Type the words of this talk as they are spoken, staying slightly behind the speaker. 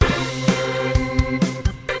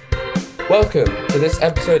Welcome to this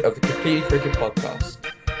episode of the Completely Cricket Podcast,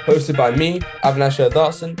 hosted by me, Avinash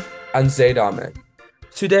Darson, and Zaid Ahmed.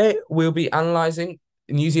 Today, we'll be analysing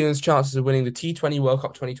New Zealand's chances of winning the T20 World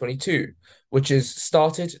Cup 2022, which is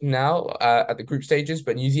started now at the group stages,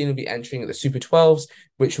 but New Zealand will be entering the Super 12s,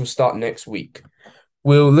 which will start next week.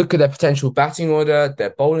 We'll look at their potential batting order,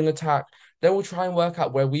 their bowling attack. Then we'll try and work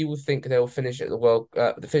out where we will think they will finish at the World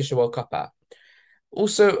Cup at.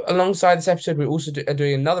 Also, alongside this episode, are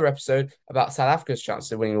doing another episode about South Africa's chances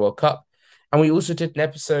of winning the World Cup, and we also did an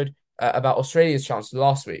episode about Australia's chances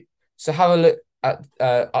last week. So have a look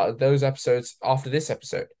at those episodes after this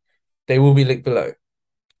episode. They will be linked below.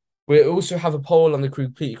 We also have a poll on the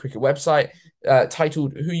Completely Cricket website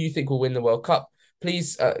titled "Who you think will win the World Cup."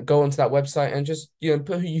 Please go onto that website and just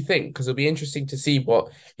put who you think, because it'll be interesting to see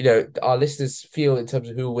what our listeners feel in terms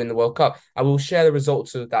of who will win the World Cup. I will share the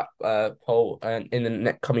results of that poll in the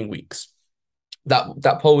next coming weeks.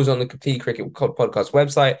 That poll is on the Completely Cricket podcast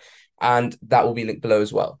website, and that will be linked below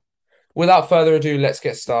as well. Without further ado, let's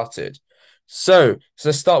get started. So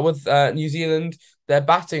let's start with New Zealand, their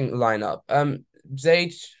batting lineup.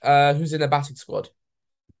 Zaid, who's in their batting squad?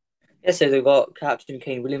 Yeah, so they've got Captain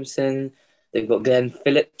Kane Williamson, they've got Glenn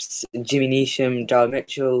Phillips, Jimmy Neesham, Darryl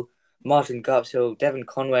Mitchell, Martin Guptill, Devon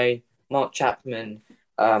Conway, Mark Chapman,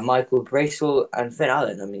 Michael Bracewell, and Finn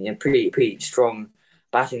Allen. I mean, a pretty strong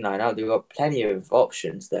batting lineup. They've got plenty of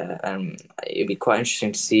options there, and it'd be quite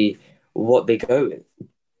interesting to see what they go with.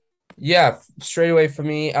 Yeah, straight away for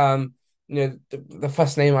me, the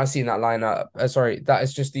first name I see in that lineup, sorry, that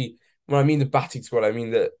is just when I mean the batting squad, I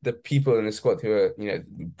mean the people in the squad who are,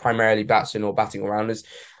 primarily batsmen or batting all-rounders.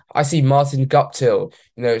 I see Martin Guptill,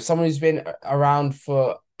 someone who's been around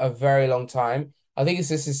for a very long time. I think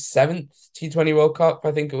this is his seventh T20 World Cup.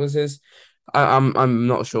 I think it was his. I'm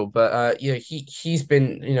not sure, but he's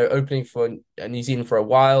been opening for New Zealand for a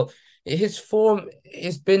while. His form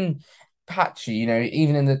has been patchy.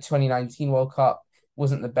 Even in the 2019 World Cup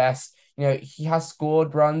wasn't the best. He has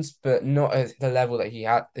scored runs, but not at the level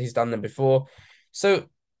that he's done them before. So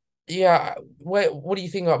yeah, what do you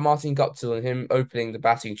think about Martin Guptill and him opening the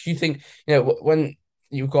batting? Do you think when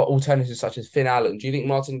you've got alternatives such as Finn Allen, do you think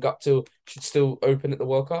Martin Guptill should still open at the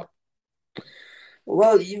World Cup?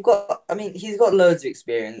 Well, I mean, he's got loads of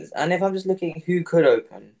experience, and if I'm just looking who could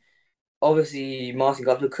open, obviously Martin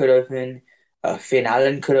Guptill could open, Finn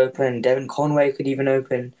Allen could open, Devon Conway could even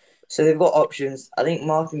open. So they've got options. I think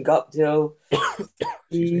Martin Guptill,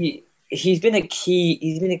 Excuse me. he's been a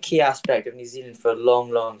key aspect of New Zealand for a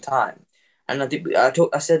long time. And I think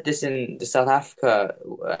I said this in the South Africa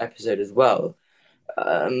episode as well.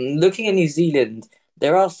 Looking at New Zealand,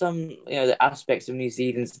 there are some the aspects of New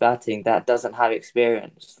Zealand's batting that doesn't have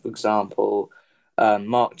experience. For example,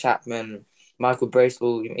 Mark Chapman, Michael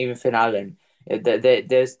Bracewell, even Finn Allen.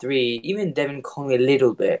 There's three. Even Devon Conway a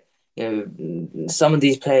little bit. Some of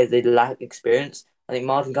these players they lack experience. I think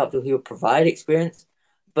Martin Guptill he will provide experience,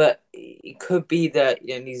 but it could be that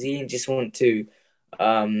New Zealand just want to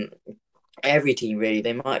um, every team really.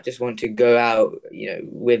 They might just want to go out,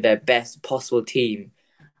 with their best possible team,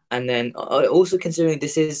 and then also considering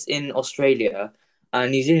this is in Australia,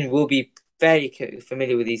 and New Zealand will be fairly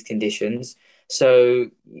familiar with these conditions, so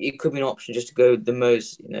it could be an option just to go with the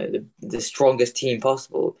most, the strongest team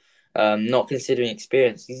possible. Not considering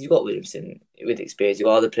experience, because you've got Williamson with experience, you've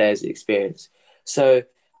got other players with experience. So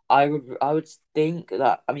I would think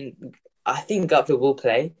that I think Gupta will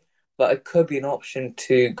play, but it could be an option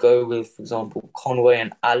to go with, for example, Conway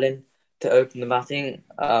and Allen to open the batting.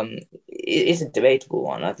 It's a debatable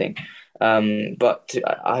one, I think. But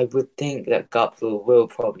I would think that Guptill will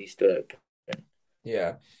probably still open.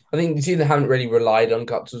 Yeah. I think New Zealand haven't really relied on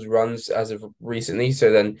Guptill's runs as of recently, so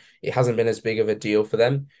then it hasn't been as big of a deal for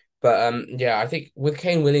them. But yeah, I think with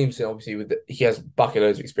Kane Williamson, obviously he has bucket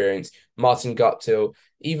loads of experience. Martin Guptill,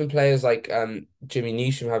 even players like Jimmy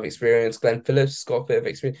Neesham have experience. Glenn Phillips has got a bit of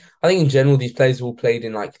experience. I think in general these players have all played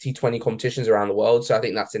in like T20 competitions around the world, so I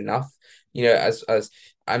think that's enough. As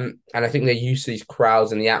and I think they're used to these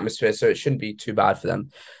crowds and the atmosphere, so it shouldn't be too bad for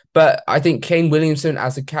them. But I think Kane Williamson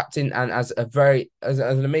as a captain and as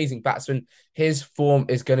an amazing batsman, his form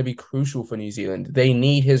is going to be crucial for New Zealand. They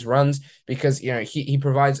need his runs because he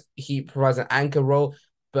provides an anchor role,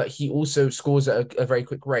 but he also scores at a very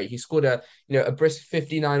quick rate. He scored a brisk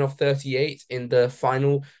 59 off 38 in the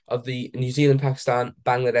final of the New Zealand Pakistan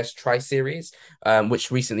Bangladesh Tri Series,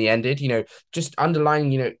 which recently ended. Just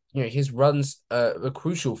underlining his runs were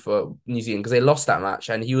crucial for New Zealand because they lost that match,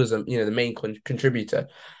 and he was the main contributor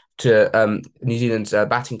to New Zealand's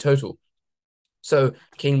batting total. So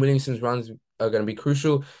Kane Williamson's runs are going to be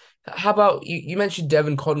crucial. How about you mentioned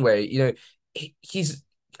Devon Conway? He's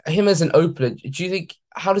him as an opener, do you think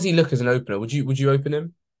how does he look as an opener? Would you open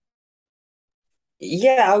him?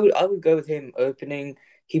 Yeah, I would go with him opening.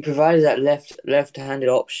 He provided that left-handed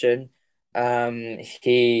option. He's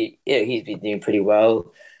been doing pretty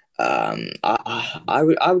well. I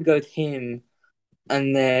would go with him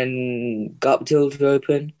and then Guptill to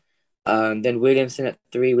open. Then Williamson at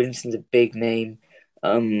three. Williamson's a big name.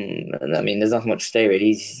 And I mean, there's not much to say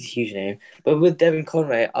really. He's a huge name. But with Devin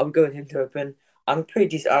Conway, I would go with him to open. I'm pretty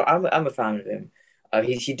decent. I'm a fan of him.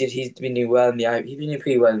 He's been doing well in he's been doing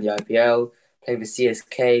pretty well in the IPL. Playing for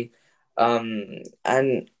CSK.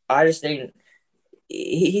 And I just think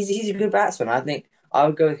he's a good batsman. I think I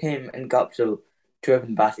would go with him and Guptill to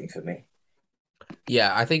open batting for me.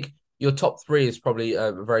 Yeah, I think your top three is probably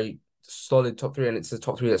a very solid top three, and it's the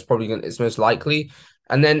top three that's probably it's most likely.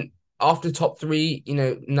 And then after top three,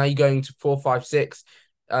 now you're going to four, five, six.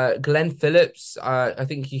 Glenn Phillips, I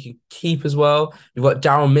think he can keep as well. You've got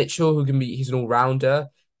Darryl Mitchell, he's an all rounder.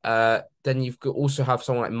 Then also have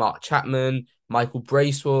someone like Mark Chapman, Michael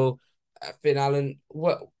Bracewell, Finn Allen.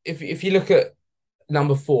 Well, if you look at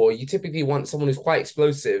number four, you typically want someone who's quite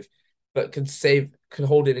explosive, but can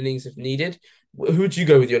hold an innings if needed. Who would you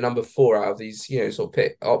go with your number four out of these, sort of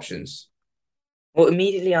pick options? Well,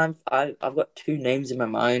 immediately I've got two names in my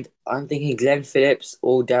mind. I'm thinking Glenn Phillips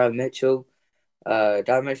or Darren Mitchell.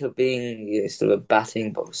 Darren Mitchell being sort of a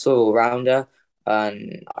batting but sort of all rounder,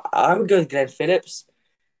 and I would go with Glenn Phillips.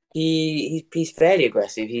 He's fairly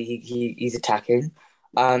aggressive. He's attacking,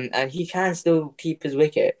 and he can still keep his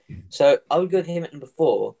wicket. So I would go with him at number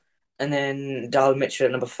four, and then Darryl Mitchell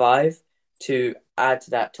at number five to add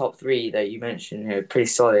to that top three that you mentioned. Pretty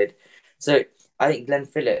solid. So I think Glenn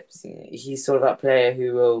Phillips, he's sort of that player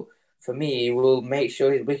who will, for me, will make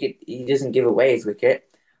sure his wicket he doesn't give away his wicket.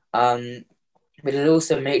 Um, but it'll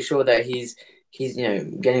also make sure that he's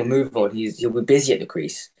getting a move on. He'll be busy at the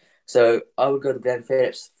crease. So I would go to Glenn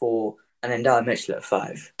Phillips four, and then Darren Mitchell at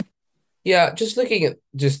five. Yeah, just looking at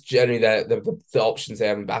just generally the options they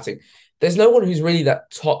have in batting, there's no one who's really that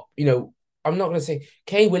top. I'm not going to say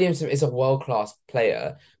Kane Williamson is a world class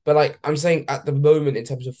player, but like I'm saying at the moment in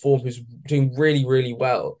terms of form, who's doing really really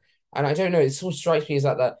well. And I don't know, it sort of strikes me as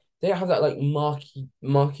that they don't have that like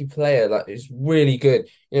marquee player that is really good.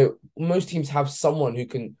 Most teams have someone who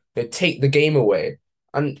can take the game away,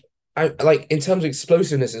 and I like in terms of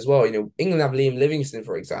explosiveness as well. England have Liam Livingstone,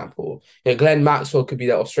 for example. Glenn Maxwell could be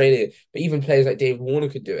that Australian, but even players like David Warner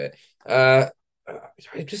could do it. I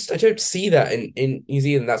don't see that in New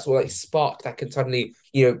Zealand. That's what like spark that can suddenly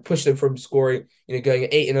push them from scoring going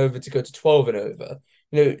at 8 and over to go to 12 and over.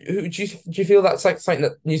 Who do you feel that's like something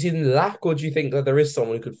that New Zealand lack, or do you think that there is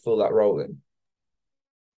someone who could fill that role in?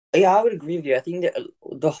 Yeah, I would agree with you. I think that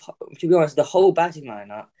to be honest, the whole batting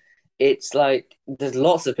lineup, it's like there's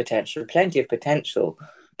lots of potential, plenty of potential,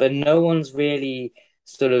 but no one's really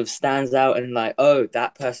sort of stands out and like, oh,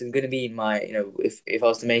 that person's gonna be my, if I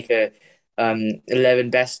was to make a 11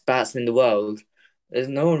 best batsmen in the world, there's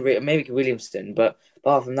no one really, maybe Williamson, but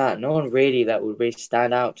apart from that, no one really that would really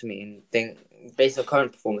stand out to me and think based on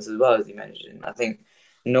current performance as well as you mentioned. I think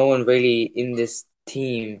no one really in this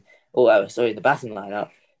team, or sorry, the batting lineup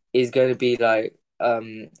is going to be like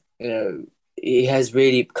he has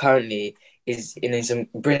really currently is in some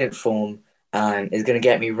brilliant form and is going to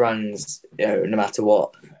get me runs no matter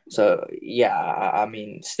what. So yeah, I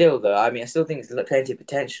mean, still though, I mean, I still think there's plenty of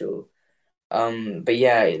potential. But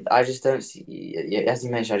yeah, I just don't see, yeah, as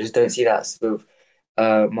you mentioned, I just don't see that sort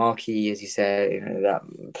of marquee, as you said, that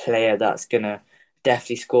player that's gonna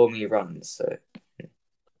definitely score me runs. So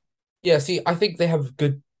Yeah, see, I think they have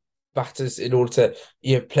good batters in order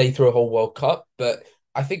to play through a whole World Cup. But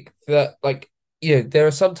I think that there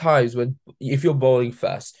are some times when if you're bowling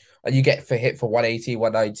first and you get for hit for 180,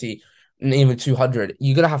 190, and even 200,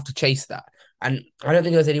 you're gonna have to chase that. And I don't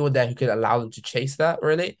think there's anyone there who can allow them to chase that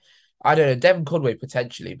really. I don't know, Devon Conway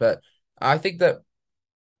potentially, but I think that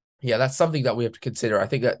yeah, that's something that we have to consider. I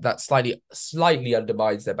think that slightly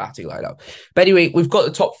undermines their batting lineup. But anyway, we've got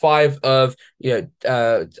the top five of I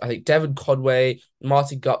think Devon Conway,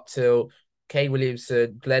 Martin Guptill, Kane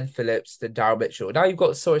Williamson, Glenn Phillips, then Darryl Mitchell. Now you've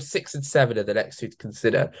got sort of six and seven of the next two to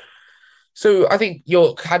consider. So I think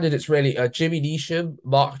your candidates really are Jimmy Neesham,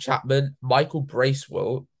 Mark Chapman, Michael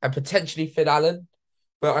Bracewell, and potentially Finn Allen.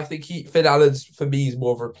 But I think Finn Allen's for me is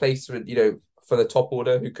more of a replacement, for the top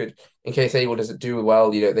order who could, in case anyone doesn't do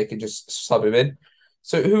well, they could just sub him in.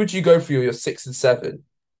 So who would you go for your six and seven?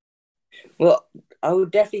 well, I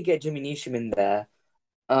would definitely get Jimmy Neesham in there.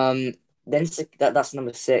 Um, then that's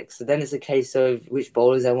number six. So then it's a case of which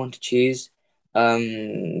bowlers I want to choose.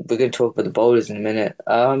 We're going to talk about the bowlers in a minute.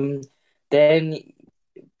 Then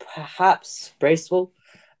perhaps Bracewell.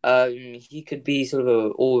 He could be sort of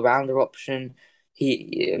an all-rounder option.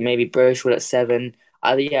 He maybe Burchell at seven.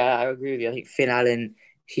 Yeah, I agree with you. I think Finn Allen,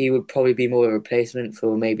 he would probably be more a replacement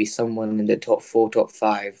for maybe someone in the top four, top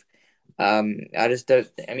five. I just don't.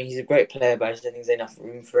 I mean, he's a great player, but I just don't think there's enough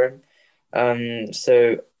room for him.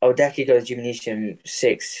 So I'll definitely go Gymnasium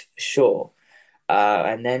six for sure.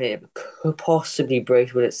 And then it could possibly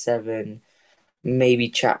Braithwaite at seven, maybe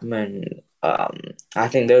Chapman. I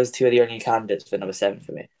think those two are the only candidates for number seven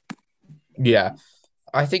for me. Yeah,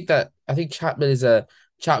 I think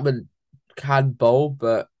Chapman can bowl,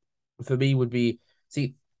 but for me would be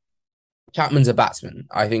see Chapman's a batsman.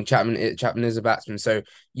 I think Chapman is a batsman. So,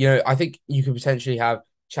 I think you could potentially have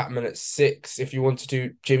Chapman at six if you want to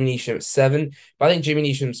do Jimmy Neesham at seven. But I think Jimmy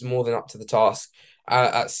Neesham's more than up to the task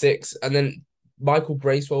at six. And then Michael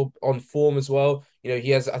Bracewell on form as well. I think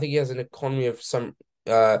he has an economy of some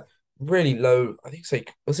uh really low. I think it's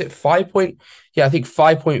like, was it 5 point? Yeah, I think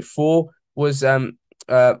 5.4 was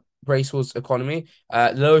Bracewell's economy.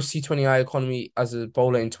 Lowest T20I economy as a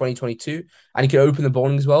bowler in 2022, and he can open the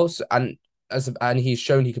bowling as well. And he's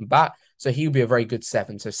shown he can bat, so he would be a very good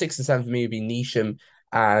seven. So six and seven for me would be Neesham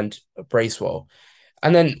and Bracewell,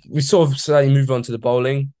 and then we sort of slightly move on to the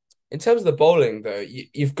bowling. In terms of the bowling, though,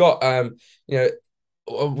 you've got you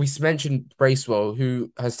we mentioned Bracewell,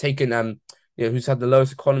 who has taken who's had the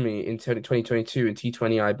lowest economy in 2022 in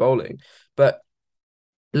T20I bowling, but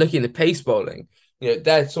looking at the pace bowling,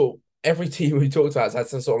 they're sort of every team we talked about has had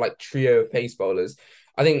some sort of like trio of pace bowlers.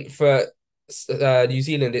 I think for New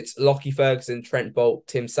Zealand, it's Lockie Ferguson, Trent Bolt,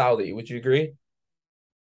 Tim Southey. Would you agree?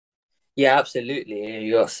 Yeah, absolutely.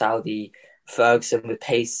 You got Saudi, Ferguson with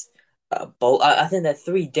pace, bowl. I think they're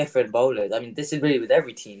three different bowlers. I mean, this is really with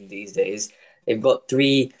every team these days. They've got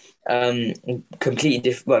three completely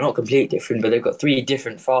different. Well, not completely different, but they've got three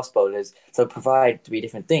different fast bowlers. So provide three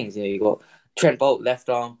different things. You got Trent Bolt left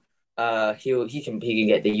arm. He can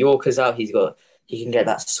get the Yorkers out. He can get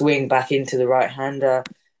that swing back into the right hander.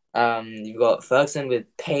 You've got Ferguson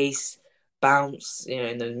with pace, bounce.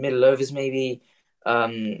 In the middle overs maybe.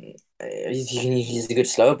 Um, he's a good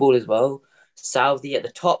slow ball as well. Southey at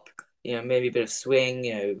the top, maybe a bit of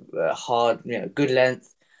swing, hard, good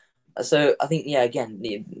length. So I think, yeah, again,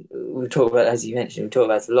 we talk about, as you mentioned, we talk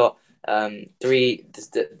about it a lot.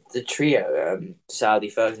 The trio, Saudi,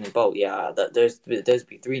 Ferguson, and Bolt. Yeah, those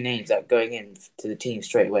be three names that are going in to the team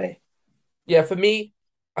straight away. Yeah, for me,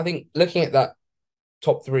 I think looking at that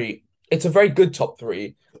top three, it's a very good top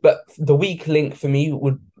three, but the weak link for me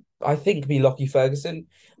would, I think, be Lockie Ferguson.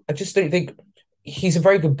 I just don't think he's a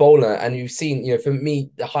very good bowler, and you've seen, for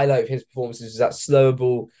me, the highlight of his performances is that slow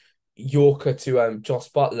ball Yorker to Joss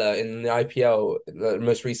Butler in the IPL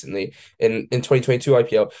most recently in 2022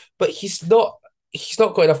 IPL. But he's not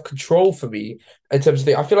got enough control for me in terms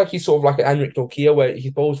of I feel like he's sort of like an Anric Norkia where he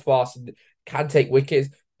bowls fast and can take wickets,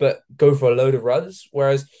 but go for a load of runs.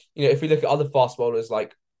 Whereas, if we look at other fast bowlers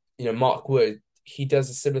like, Mark Wood, he does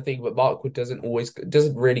a similar thing, but Mark Wood doesn't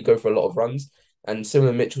really go for a lot of runs. And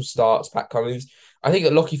similar Mitchell Starks, Pat Cummins. I think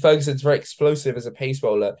that Lockie Ferguson's very explosive as a pace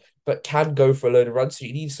bowler, but can go for a load of runs. So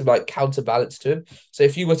you need some like counterbalance to him. So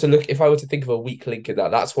if I were to think of a weak link in that,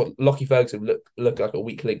 that's what Lockie Ferguson would look like a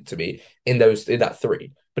weak link to me in that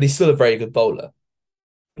three. But he's still a very good bowler.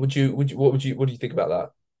 What do you think about that?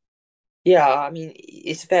 Yeah, I mean,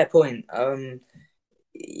 it's a fair point. I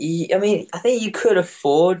mean, I think you could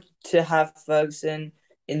afford to have Ferguson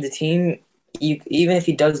in the team. Even if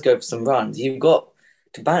he does go for some runs, you've got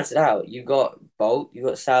to balance it out. You've got Bolt, you've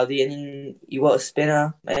got Saudi, and then you got a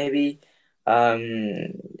spinner maybe. I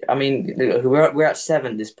mean, we're at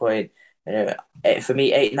seven at this point. For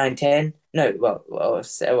me, eight, nine, ten. No,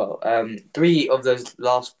 three of those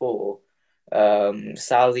last four,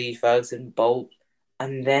 Saudi, Ferguson, Bolt,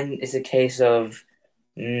 and then it's a case of.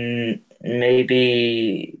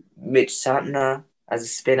 Maybe Mitch Santner as a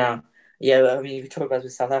spinner. Yeah, I mean, if you talk about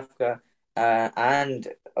with South Africa and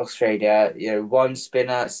Australia, one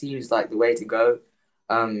spinner seems like the way to go.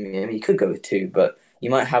 I mean, you could go with two, but you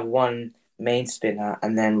might have one main spinner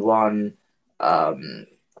and then um,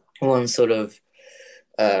 one sort of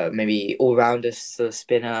maybe all-rounder sort of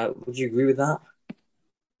spinner. Would you agree with that?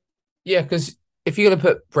 Yeah, because if you're going to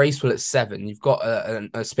put Bracewell at seven, you've got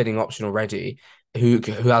a spinning option already who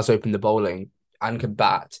has opened the bowling and can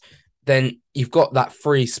bat. Then you've got that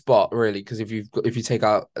free spot really, because if you take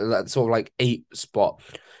out that sort of like eight spot,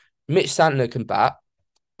 Mitch Santner can bat,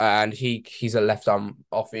 and he's a left arm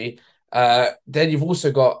offie. Then you've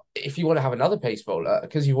also got, if you want to have another pace bowler,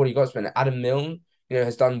 because you've already got spinner, Adam Milne,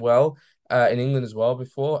 has done well in England as well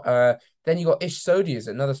before. Then you got Ish Sodhi as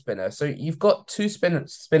another spinner. So you've got two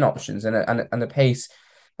spin options and a pace.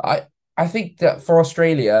 I think that for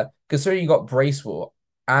Australia, considering you got Bracewell,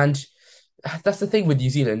 and that's the thing with New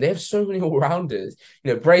Zealand, they have so many all rounders.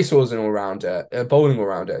 Bracewell's an all rounder, a bowling all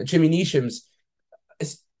rounder. Is Jimmy Neesham's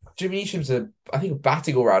I think a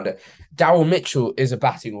batting all rounder. Daryl Mitchell is a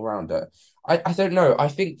batting all rounder. I don't know. I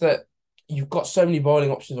think that you've got so many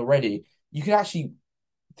bowling options already. You could actually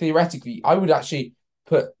theoretically, I would actually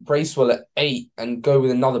put Bracewell at 8 and go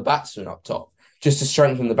with another batsman up top just to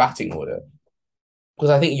strengthen the batting order. Because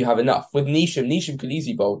I think you have enough with Neesham. Neesham could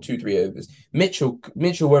easily bowl 2, 3 overs. Mitchell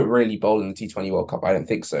won't really bowl in the T20 World Cup. I don't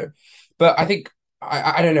think so. But I think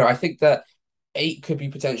I don't know. I think that 8 could be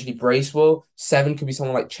potentially Bracewell. 7 could be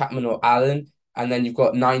someone like Chapman or Allen, and then you've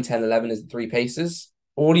got 9, 10, 11 as the three paces.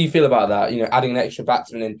 What do you feel about that? Adding an extra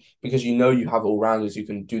batsman in because you have all rounders who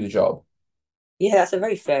can do the job. Yeah, that's a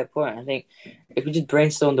very fair point. I think if we just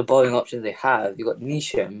brainstorm the bowling options they have, you've got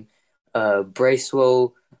Nisham,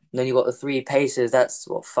 Bracewell, then you've got the three pacers, that's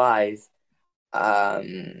what, five.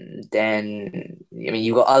 Then I mean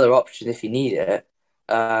you've got other options if you need it.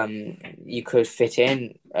 You could fit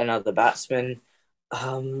in another batsman.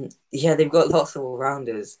 Yeah, they've got lots of all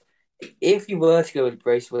rounders. If you were to go with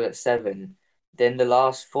Bracewell at seven, then the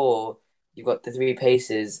last four, you've got the three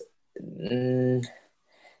paces.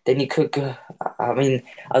 Then you could go. I mean,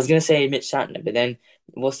 I was gonna say Mitch Santner, but then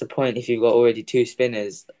what's the point if you've got already two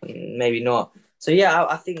spinners? Maybe not. So yeah,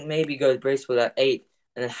 I think maybe go with Bracewell at eight,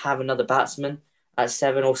 and then have another batsman at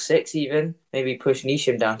seven or six, even maybe push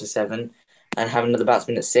Neesham down to seven, and have another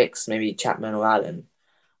batsman at six, maybe Chapman or Allen.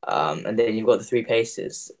 And then you've got the three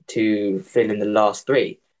paces to fill in the last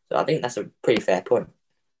three. So I think that's a pretty fair point.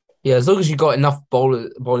 Yeah, as long as you've got enough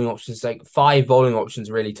bowling options, like 5 bowling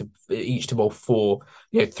options really to each to bowl four.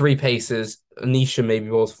 Three paces, Anisha maybe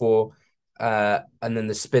bowls four, and then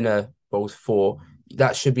the spinner bowls four.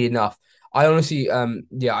 That should be enough. I honestly,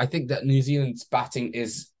 yeah, I think that New Zealand's batting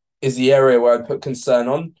is the area where I put concern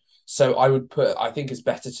on. So I think it's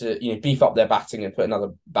better to beef up their batting and put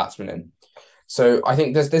another batsman in. So I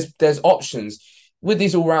think there's options with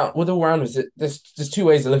these all rounders. There's two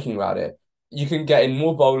ways of looking about it. You can get in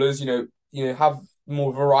more bowlers, have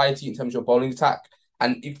more variety in terms of your bowling attack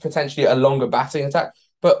and potentially a longer batting attack.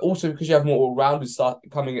 But also because you have more all rounders start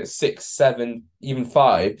coming at 6, 7, even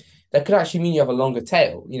 5, that could actually mean you have a longer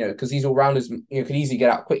tail. Because these all rounders could easily get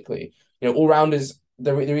out quickly. All rounders.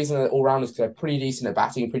 The reason that all rounders are pretty decent at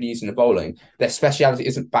batting and pretty decent at bowling, their speciality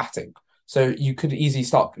isn't batting. So you could easily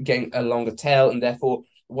start getting a longer tail, and therefore,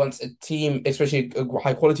 once a team, especially a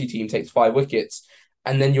high quality team, takes 5 wickets,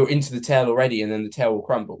 and then you're into the tail already, and then the tail will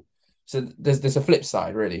crumble. So there's a flip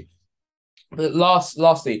side, really. But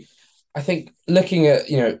lastly, I think looking at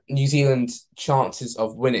New Zealand's chances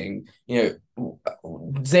of winning,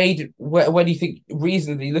 Zaid, where do you think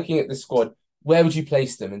reasonably looking at the squad, where would you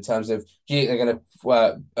place them in terms of do you think they're going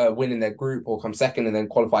to win in their group or come second and then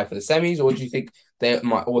qualify for the semis, or do you think they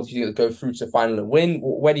might, or do you think they'll go through to final and win?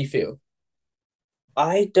 Where do you feel?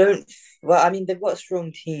 I don't. Well, I mean, they've got a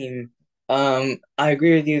strong team. I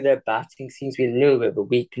agree with you. Their batting seems to be a little bit of a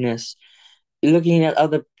weakness. Looking at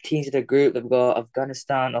other teams in the group, they've got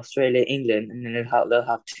Afghanistan, Australia, England, and then they'll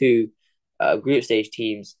have two group stage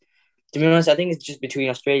teams. To be honest, I think it's just between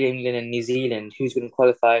Australia, England, and New Zealand who's going to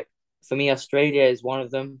qualify. For me, Australia is one of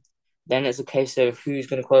them. Then it's a case of who's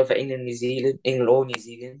going to qualify England, New Zealand, England or New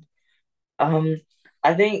Zealand. Um,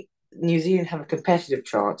 I think New Zealand have a competitive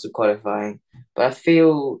chance of qualifying, but I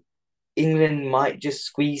feel England might just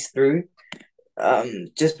squeeze through.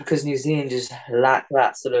 Just because New Zealand just lack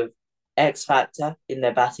that sort of X factor in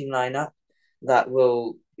their batting lineup that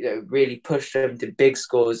will really push them to big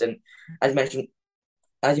scores. And as mentioned,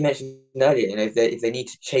 as you mentioned earlier, if they need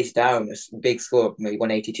to chase down a big score, maybe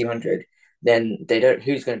 180, 200, then they don't.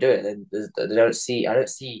 Who's going to do it? Then they don't see. I don't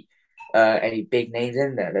see any big names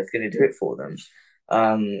in there that's going to do it for them.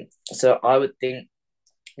 So I would think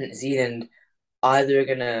New Zealand either are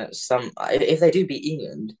gonna some if they do beat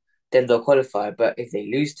England, then they'll qualify. But if they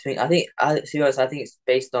lose to me, to be honest, I think it's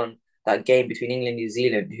based on that game between England and New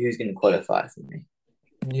Zealand who's going to qualify for me.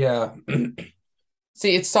 Yeah.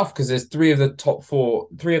 See, it's tough because there's three of the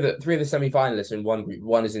semi-finalists in one group,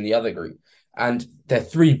 one is in the other group, and they're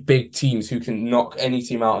three big teams who can knock any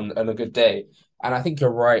team out on a good day. And I think you're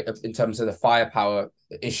right in terms of the firepower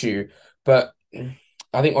issue, but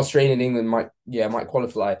I think Australia and England might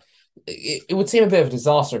qualify. It would seem a bit of a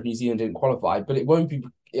disaster if New Zealand didn't qualify, but it won't be.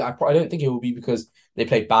 I don't think it will be because they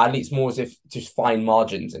played badly. It's more as if just fine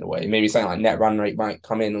margins in a way. Maybe something like net run rate might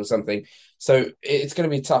come in or something. So it's going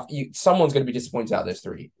to be tough. Someone's going to be disappointed out of those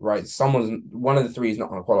three, right? One of the three is not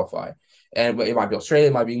going to qualify, and it might be Australia,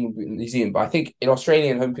 it might be England, New Zealand. But I think in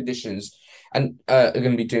Australian home conditions, and are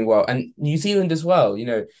going to be doing well, and New Zealand as well.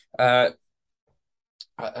 I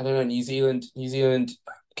don't know. New Zealand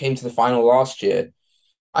came to the final last year.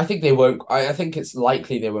 I think they won't. I think it's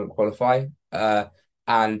likely they won't qualify.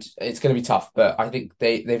 And it's going to be tough. But I think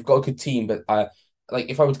they've got a good team. But like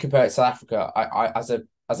if I were to compare it to South Africa, I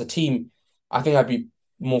as a team, I think I'd be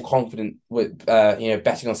more confident with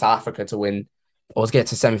betting on South Africa to win or to get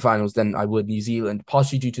to semi-finals than I would New Zealand,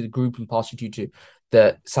 partially due to the group and partially due to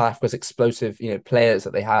the South Africa's explosive players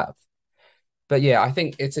that they have. But yeah, I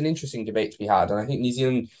think it's an interesting debate to be had, and I think New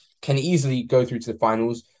Zealand can easily go through to the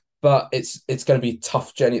finals, but it's going to be a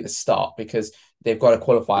tough journey at the start because they've got to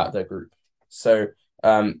qualify out their group. So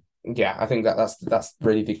yeah, I think that's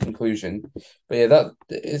really the conclusion. But yeah, that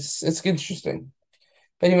it's interesting.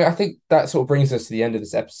 But anyway, I think that sort of brings us to the end of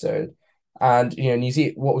this episode. And New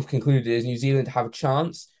Zealand, what we've concluded is New Zealand have a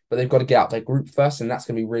chance, but they've got to get out their group first, and that's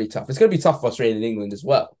going to be really tough. It's going to be tough for Australia and England as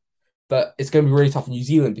well, but it's going to be really tough for New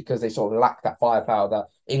Zealand because they sort of lack that firepower that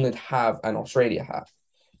England have and Australia have.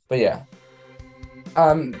 But yeah,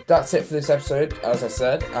 that's it for this episode, as I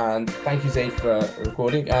said, and thank you, Zaid, for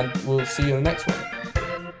recording, and we'll see you in the next one.